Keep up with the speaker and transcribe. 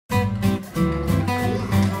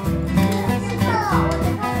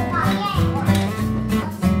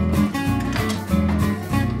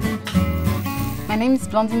name is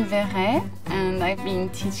Blandine Verret and I've been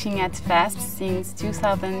teaching at FASPS since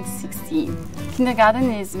 2016.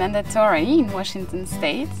 Kindergarten is mandatory in Washington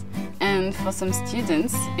State, and for some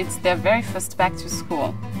students it's their very first back to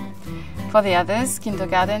school. For the others,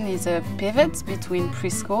 kindergarten is a pivot between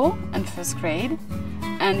preschool and first grade,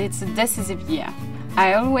 and it's a decisive year.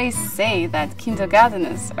 I always say that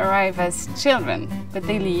kindergarteners arrive as children, but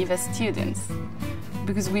they leave as students.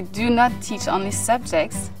 Because we do not teach only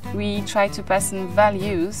subjects, we try to pass on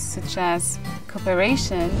values such as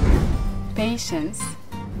cooperation, patience,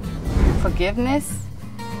 forgiveness,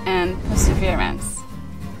 and perseverance.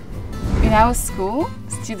 In our school,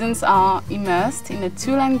 students are immersed in a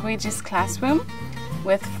two-languages classroom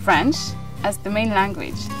with French as the main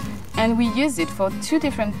language, and we use it for two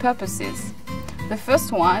different purposes. The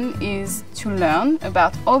first one is to learn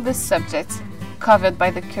about all the subjects covered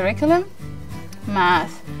by the curriculum: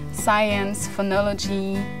 math, science,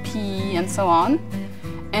 phonology, PE, and so on.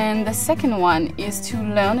 And the second one is to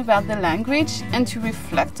learn about the language and to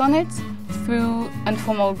reflect on it through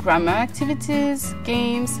informal grammar activities,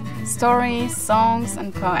 games, stories, songs,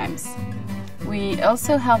 and poems. We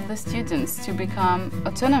also help the students to become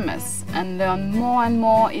autonomous and learn more and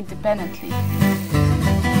more independently.